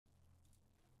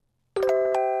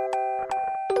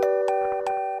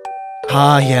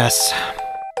Ah, yes.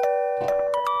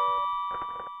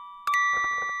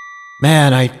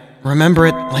 Man, I remember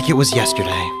it like it was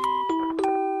yesterday.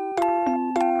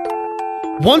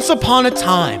 Once upon a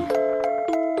time,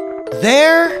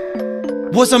 there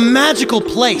was a magical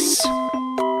place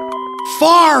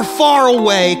far, far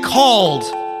away called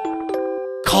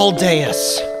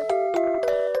Chaldeas.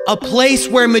 A place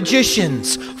where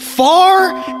magicians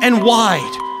far and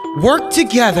wide worked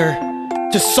together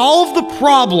to solve the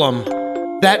problem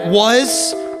that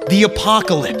was the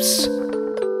apocalypse.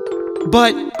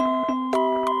 But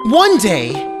one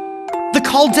day, the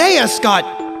Chaldeas got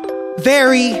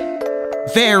very,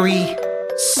 very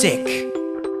sick,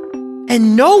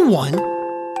 and no one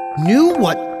knew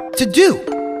what to do.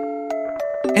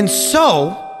 And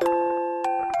so,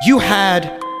 you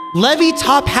had Levi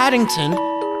Top Haddington,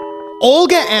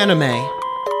 Olga Anime,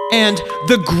 and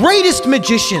the greatest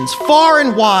magicians far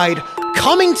and wide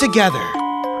coming together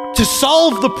to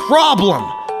solve the problem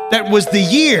that was the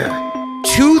year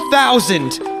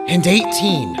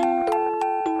 2018.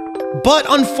 But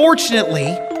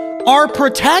unfortunately, our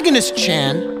protagonist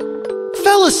Chan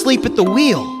fell asleep at the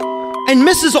wheel, and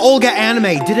Mrs. Olga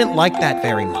Anime didn't like that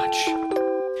very much.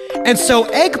 And so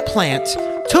Eggplant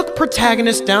took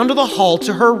protagonist down to the hall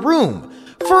to her room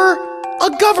for a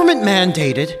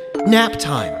government-mandated nap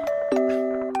time.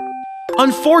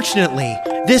 Unfortunately,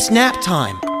 this nap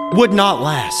time would not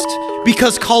last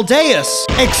because Chaldeas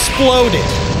exploded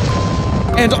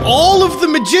and all of the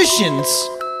magicians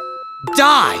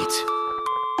died.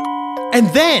 And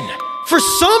then, for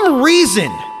some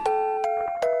reason,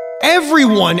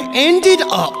 everyone ended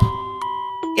up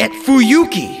at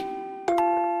Fuyuki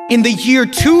in the year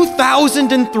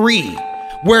 2003,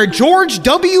 where George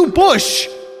W. Bush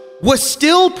was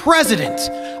still president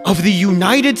of the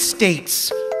United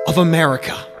States of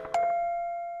America.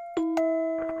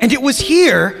 And it was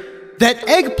here that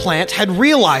Eggplant had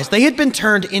realized they had been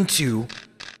turned into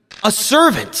a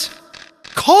servant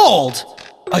called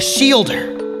a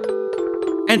shielder.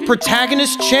 And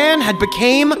protagonist Chan had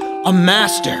became a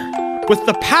master with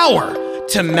the power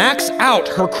to max out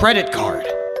her credit card.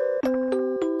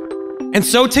 And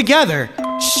so together,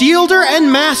 Shielder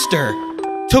and Master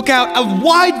took out a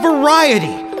wide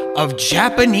variety of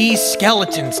Japanese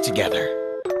skeletons together.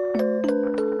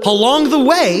 Along the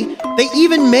way, they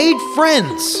even made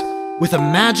friends with a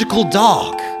magical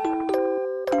dog.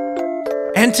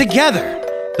 And together,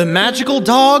 the magical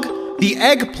dog, the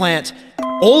Eggplant,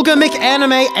 Olga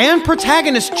McAnime, and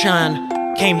protagonist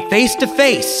Chan came face to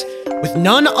face with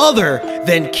none other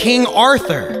than King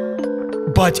Arthur,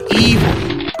 but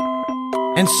evil.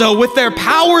 And so with their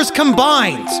powers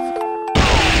combined,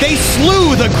 they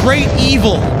slew the great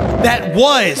evil that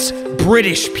was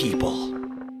British people.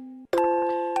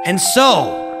 And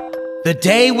so, the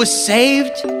day was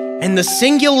saved, and the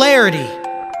singularity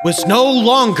was no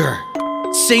longer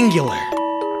singular.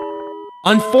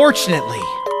 Unfortunately,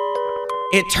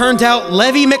 it turned out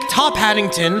Levi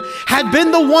McTophaddington had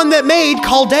been the one that made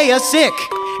Chaldea sick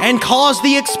and caused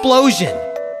the explosion.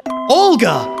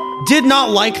 Olga did not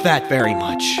like that very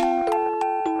much.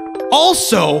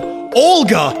 Also,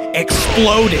 Olga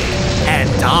exploded and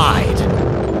died.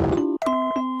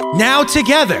 Now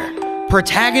together,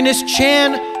 protagonist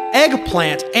Chan,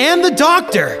 Eggplant, and the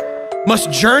Doctor must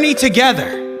journey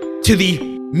together to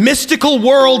the mystical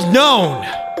world known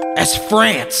as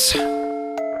France.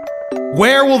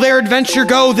 Where will their adventure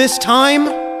go this time?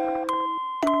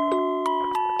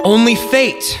 Only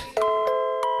fate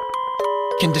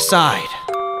can decide.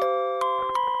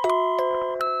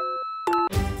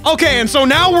 Okay, and so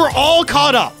now we're all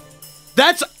caught up.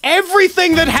 That's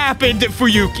everything that happened at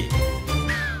Fuyuki.